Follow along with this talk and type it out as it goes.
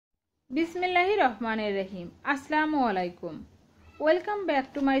बिस्मिल्लाहिर रहमानिर रहीम। अस्सलामु आलाइकुम। Welcome back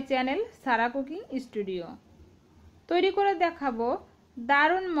to my channel सारा cooking studio. तैरी करे देखाबो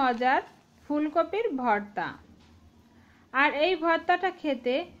दारुण मजार फुलकपिर भर्ता। और এই ভর্তাটা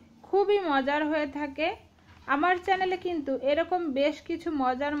খেতে খুবই মজার হয়ে থাকে। আমার চ্যানেলে কিন্তু এরকম বেশ কিছু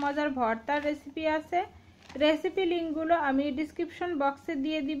মজার মজার ভর্তার রেসিপি আছে। রেসিপি লিংকগুলো আমি ডেসক্রিপশন বক্সে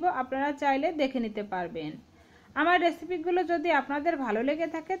দিয়ে দিব, আপনারা চাইলে দেখে নিতে পারবেন। আমার রেসিপিগুলো যদি আপনাদের ভালো লেগে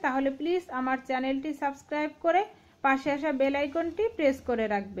থাকে তাহলে প্লিজ আমার চ্যানেলটি সাবস্ক্রাইব করে পাশে আসা বেল আইকনটি প্রেস করে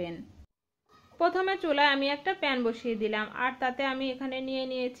রাখবেন। প্রথমে চুলায় আমি একটা প্যান বসিয়ে দিলাম আর তাতে আমি এখানে নিয়ে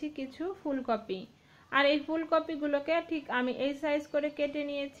নিয়েছি কিছু ফুলকপি। আর এই ফুলকপিগুলোকে ঠিক আমি এই সাইজ করে কেটে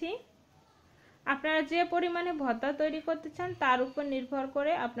নিয়েছি। আপনারা যে পরিমাণে ভর্তা তৈরি করতে চান তার উপর নির্ভর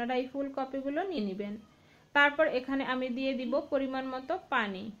করে আপনারা এই ফুলকপিগুলো নিয়ে নেবেন। তারপর এখানে আমি দিয়ে দিব পরিমাণ মতো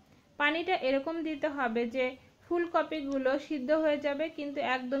পানি। পানিটা এরকম দিতে হবে যে ফুলকপিগুলো সিদ্ধ হয়ে যাবে কিন্তু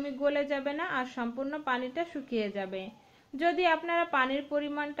একদমই গলে যাবে না আর সম্পূর্ণ পানিটা শুকিয়ে যাবে। যদি আপনারা পানির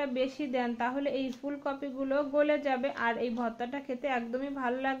পরিমাণটা বেশি দেন তাহলে এই ফুলকপিগুলো গলে যাবে আর এই ভর্তাটা খেতে একদমই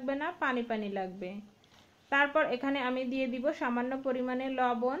ভালো লাগবে না, পানি পানি লাগবে। তারপর এখানে আমি দিয়ে দিব সামান্য পরিমাণে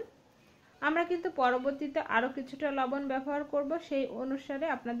লবণ। আমরা কিন্তু পরবর্তীতে আরও কিছুটা লবণ ব্যবহার করব, সেই অনুসারে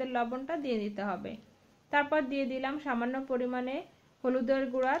আপনাদের লবণটা দিয়ে দিতে হবে। তারপর দিয়ে দিলাম সামান্য পরিমাণে হলুদের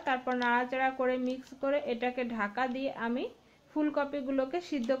গুঁড়া। তারপর নাড়াচাড়া করে মিক্স করে এটাকে ঢাকা দিয়ে আমি ফুলকপিগুলোকে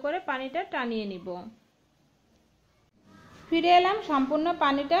সিদ্ধ করে পানিটা টানিয়ে নিব। ফিরে এলাম সম্পূর্ণ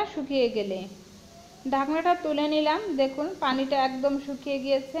পানিটা শুকিয়ে গেলে। ঢাকনাটা তুলে নিলাম, দেখুন পানিটা একদম শুকিয়ে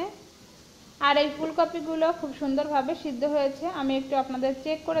গিয়েছে আর এই ফুলকপিগুলো খুব সুন্দরভাবে সিদ্ধ হয়েছে। আমি একটু আপনাদের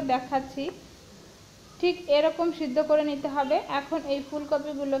চেক করে দেখাচ্ছি, ঠিক এরকম সিদ্ধ করে নিতে হবে। এখন এই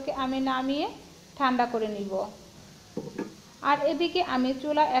ফুলকপিগুলোকে আমি নামিয়ে ঠান্ডা করে নিব। আর এদিকে আমি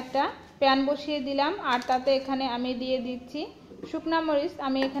চুলা একটা প্যান বসিয়ে দিলাম আর তাতে এখানে আমি দিয়ে দিচ্ছি শুকনা মরিচ।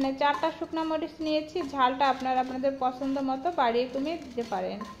 আমি এখানে 4টা শুকনা মরিচ নিয়েছি, ঝালটা আপনারা আপনাদের পছন্দ মতো বাড়িয়ে কমিয়ে দিতে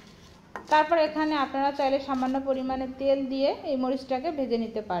পারেন। তারপর এখানে আপনারা চাইলে সামান্য পরিমাণে তেল দিয়ে এই মরিচটাকে ভেজে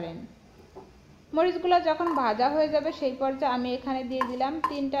নিতে পারেন। মরিচগুলো যখন ভাজা হয়ে যাবে সেই পর্যায়ে আমি এখানে দিয়ে দিলাম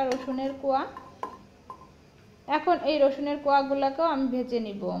 3টা রসুনের কোয়া। এখন এই রসুনের কোয়াগুলোকেও আমি ভেজে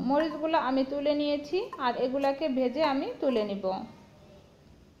নিব। মরিচগুলো আমি তুলে নিয়েছি আর এগুলাকে ভেজে আমি তুলে নিব।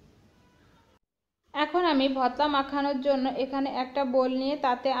 এখন আমি ভর্তা মাখানোর জন্য এখানে একটা বোল নিয়ে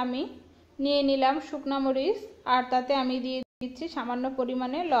তাতে আমি নিয়ে নিলাম শুকনো মরিচ আর তাতে আমি দিয়ে দিচ্ছি সামান্য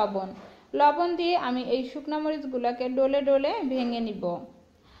পরিমাণে লবণ। লবণ দিয়ে আমি এই শুকনো মরিচগুলোকে ডলে ডলে ভেঙে নিব।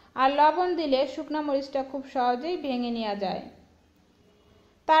 আর লবণ দিলে শুকনো মরিচটা খুব সহজেই ভেঙে নেওয়া যায়।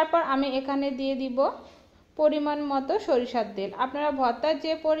 তারপর আমি এখানে দিয়ে দিব পরিমাণ মতো সরিষার তেল। আপনারা ভর্তার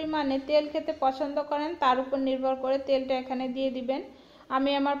যে পরিমাণে তেল খেতে পছন্দ করেন তার উপর নির্ভর করে তেলটা এখানে দিয়ে দিবেন।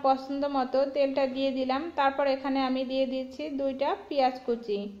 আমি আমার পছন্দ মতো তেলটা দিয়ে দিলাম। তারপর এখানে আমি দিয়ে দিচ্ছি 2টা পেঁয়াজ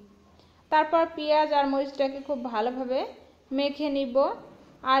কুচি। তারপর পেঁয়াজ আর মরিচটাকে খুব ভালোভাবে মেখে নিব।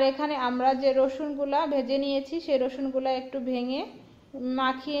 আর এখানে আমরা যে রসুনগুলা ভেজে নিয়েছি সেই রসুনগুলা একটু ভেঙে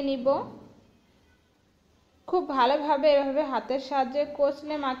মাখিয়ে নিব। খুব ভালোভাবে এভাবে হাতের সাহায্যে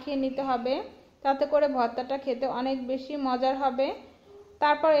কষলে মাখিয়ে নিতে হবে, তাতে করে ভর্তাটা খেতে অনেক বেশি মজার হবে।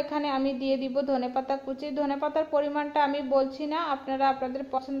 তারপর এখানে আমি দিয়ে দিব ধনেপাতা কুচি। ধনেপাতার পরিমাণটা আমি বলছি না, আপনারা আপনাদের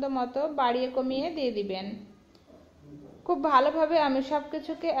পছন্দ মতো বাড়িয়ে কমিয়ে দিয়ে দিবেন। খুব ভালোভাবে আমি সব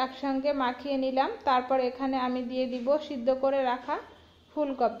কিছুকে একসঙ্গে মাখিয়ে নিলাম। তারপর এখানে আমি দিয়ে দিব সিদ্ধ করে রাখা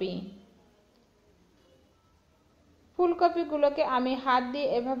ফুলকপি। ফুলকপিগুলোকে আমি হাত দিয়ে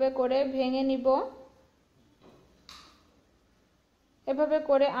এভাবে করে ভেঙে নিব। এভাবে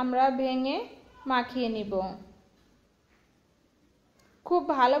করে আমরা ভেঙে মাখিয়ে নিব। খুব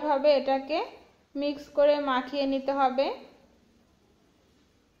ভালোভাবে এটাকে মিক্স করে মাখিয়ে নিতে হবে।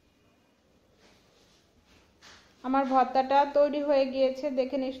 আমার ভর্তাটা তৈরি হয়ে গিয়েছে,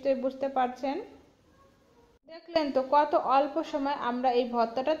 দেখে নিশ্চয়ই বুঝতে পারছেন। দেখলেন তো কত অল্প সময় আমরা এই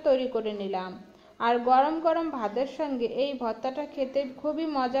ভর্তাটা তৈরি করে নিলাম। আর গরম গরম ভাতের সঙ্গে এই ভর্তাটা খেতে খুবই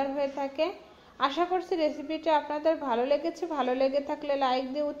মজার হয়ে থাকে। আশা করছি রেসিপিটা আপনাদের ভালো লেগেছে। ভালো লেগে থাকলে লাইক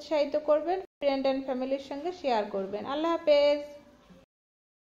দিয়ে উৎসাহিত করবেন, ফ্রেন্ড অ্যান্ড ফ্যামিলির সঙ্গে শেয়ার করবেন। আল্লাহ হাফেজ।